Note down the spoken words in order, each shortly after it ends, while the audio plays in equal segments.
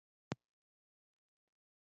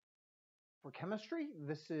For chemistry,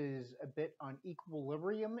 this is a bit on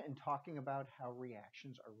equilibrium and talking about how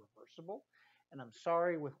reactions are reversible. And I'm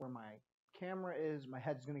sorry with where my camera is, my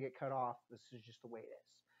head's going to get cut off. This is just the way it is.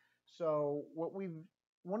 So what we've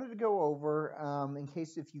wanted to go over, in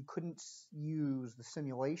case if you couldn't use the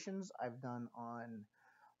simulations I've done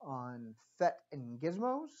on PhET and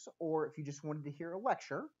Gizmos, or if you just wanted to hear a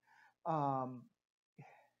lecture, um,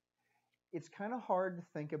 it's kind of hard to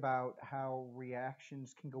think about how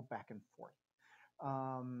reactions can go back and forth.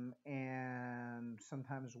 And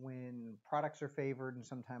sometimes when products are favored and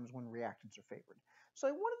sometimes when reactants are favored. So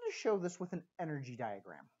I wanted to show this with an energy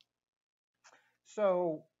diagram.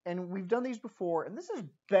 So, and we've done these before, and this has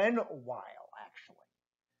been a while actually.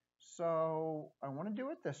 So I want to do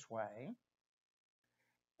it this way,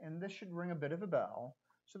 and this should ring a bit of a bell.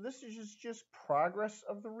 So this is just progress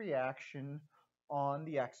of the reaction on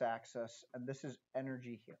the x-axis, and this is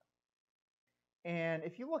energy here. And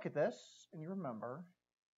if you look at this, and you remember,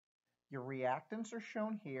 your reactants are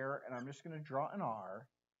shown here, and I'm just going to draw an R.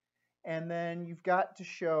 And then you've got to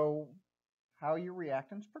show how your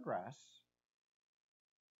reactants progress.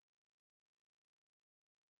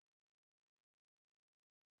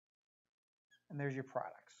 And there's your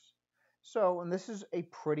products. So, and this is a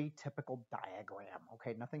pretty typical diagram,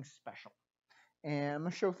 okay? Nothing special. And I'm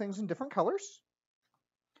going to show things in different colors.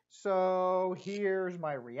 So here's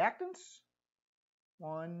my reactants.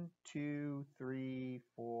 1, 2, 3,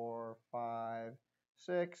 4, 5,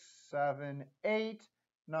 6, 7, 8,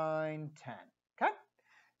 9, 10. Okay?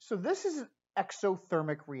 So this is an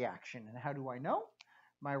exothermic reaction. And how do I know?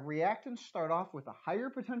 My reactants start off with a higher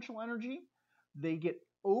potential energy. They get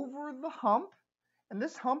over the hump. And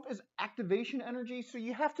this hump is activation energy. So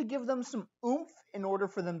you have to give them some oomph in order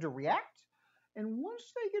for them to react. And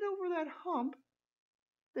once they get over that hump,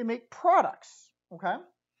 they make products. Okay?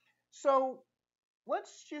 So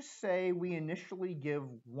let's just say we initially give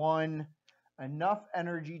one enough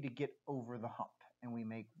energy to get over the hump, and we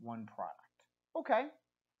make one product. Okay,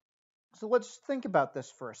 so let's think about this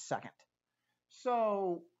for a second.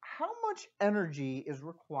 So how much energy is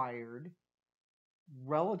required,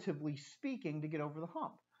 relatively speaking, to get over the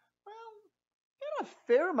hump? Well, got a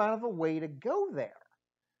fair amount of a way to go there.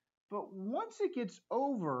 But once it gets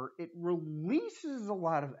over, it releases a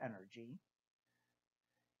lot of energy.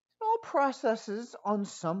 All processes on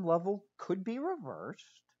some level could be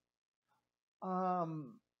reversed.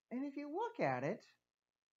 And if you look at it,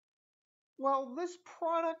 well, this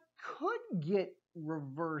product could get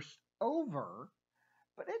reversed over,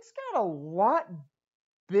 but it's got a lot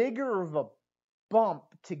bigger of a bump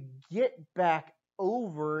to get back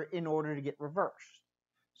over in order to get reversed.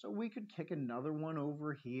 So we could kick another one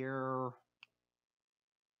over here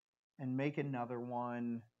and make another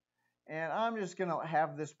one. And I'm just going to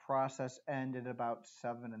have this process end at about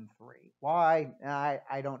 7 and 3. Why?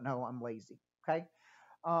 I don't know. I'm lazy. Okay?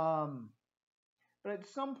 But at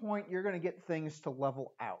some point, you're going to get things to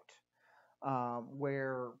level out,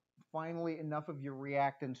 where finally enough of your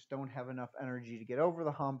reactants don't have enough energy to get over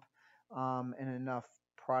the hump, and enough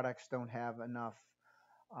products don't have enough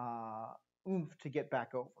oomph to get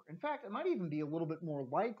back over. In fact, it might even be a little bit more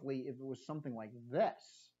likely if it was something like this.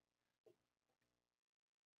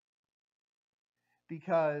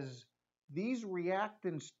 Because these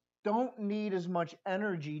reactants don't need as much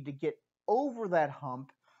energy to get over that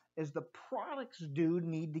hump as the products do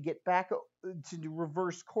need to get back to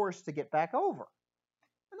reverse course to get back over.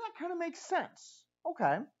 And that kind of makes sense.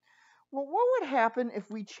 Okay. Well, what would happen if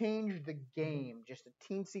we changed the game just a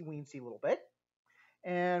teensy weensy little bit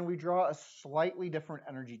and we draw a slightly different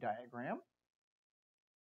energy diagram?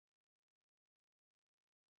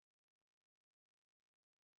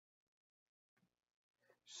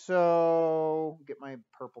 So get my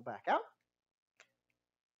purple back out.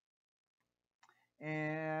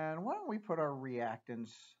 And why don't we put our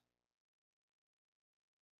reactants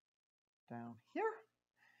down here?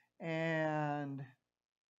 And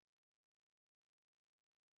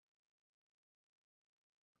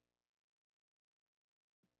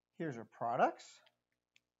here's our products.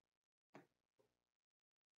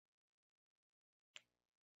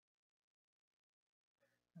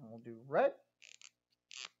 And we'll do red.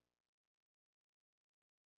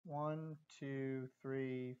 1, 2,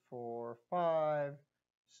 3, 4, 5,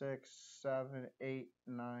 6, 7, 8,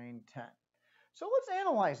 9, 10. So let's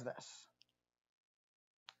analyze this.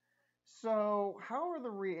 So how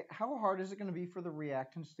hard is it going to be for the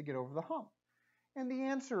reactants to get over the hump? And the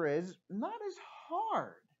answer is not as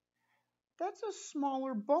hard. That's a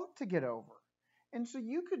smaller bump to get over. And so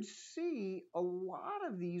you could see a lot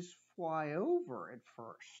of these fly over at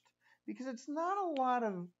first because it's not a lot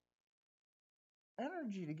of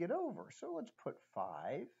energy to get over. So let's put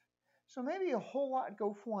 5. So maybe a whole lot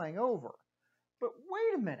go flying over. But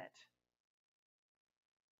wait a minute.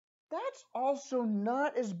 That's also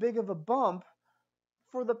not as big of a bump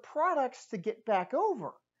for the products to get back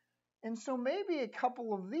over. And so maybe a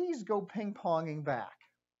couple of these go ping-ponging back.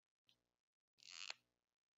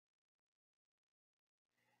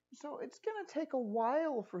 So it's going to take a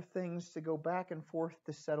while for things to go back and forth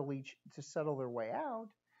to settle their way out.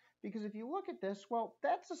 Because if you look at this, well,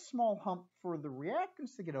 that's a small hump for the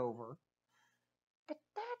reactants to get over. But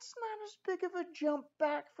that's not as big of a jump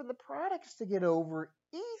back for the products to get over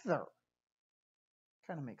either.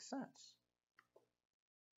 Kind of makes sense.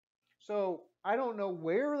 So I don't know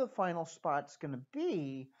where the final spot's going to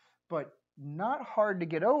be, but not hard to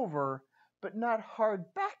get over, but not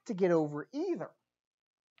hard back to get over either.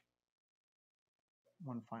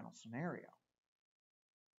 One final scenario.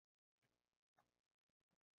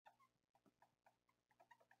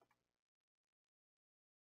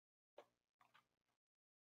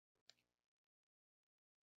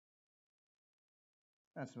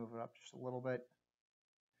 Let's move it up just a little bit.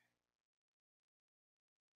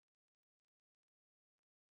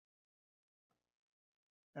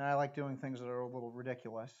 And I like doing things that are a little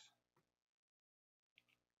ridiculous.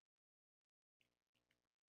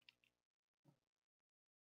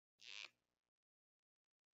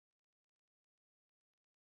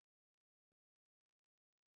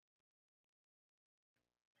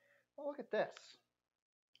 Well, look at this.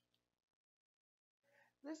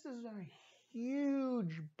 This is a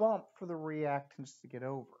huge bump for the reactants to get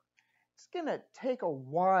over. It's going to take a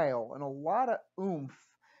while and a lot of oomph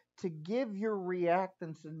to give your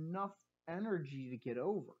reactants enough energy to get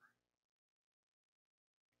over.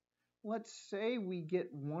 Let's say we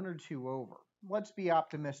get 1 or 2 over. Let's be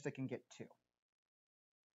optimistic and get 2.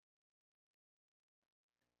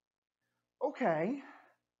 Okay,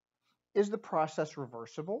 is the process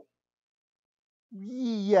reversible?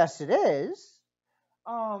 Yes, it is.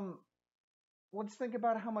 Let's think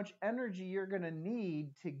about how much energy you're going to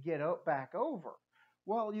need to get back over.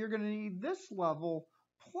 Well, you're going to need this level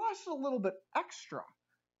plus a little bit extra.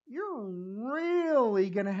 You're really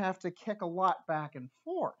going to have to kick a lot back and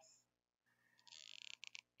forth.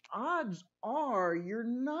 Odds are you're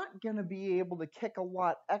not going to be able to kick a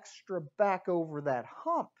lot extra back over that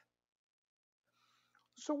hump.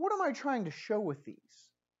 So what am I trying to show with these?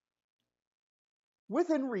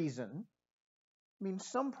 Within reason, I mean,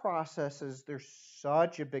 some processes, there's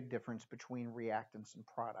such a big difference between reactants and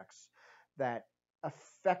products that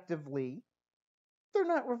effectively, they're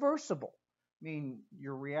not reversible. I mean,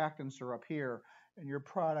 your reactants are up here and your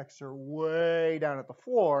products are way down at the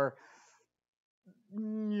floor.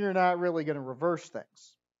 You're not really going to reverse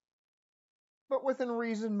things. But within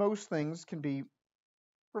reason, most things can be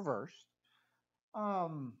reversed.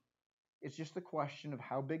 It's just a question of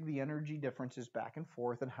how big the energy difference is back and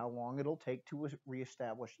forth and how long it'll take to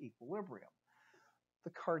reestablish equilibrium.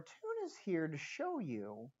 The cartoon is here to show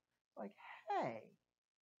you, like, hey,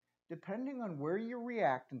 depending on where your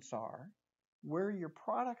reactants are, where your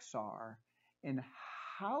products are, and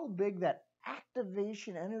how big that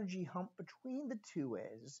activation energy hump between the two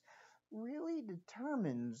is, really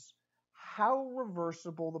determines how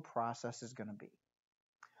reversible the process is going to be.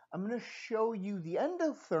 I'm going to show you the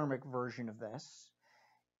endothermic version of this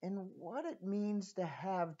and what it means to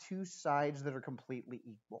have two sides that are completely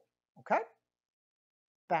equal. Okay?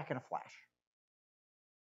 Back in a flash.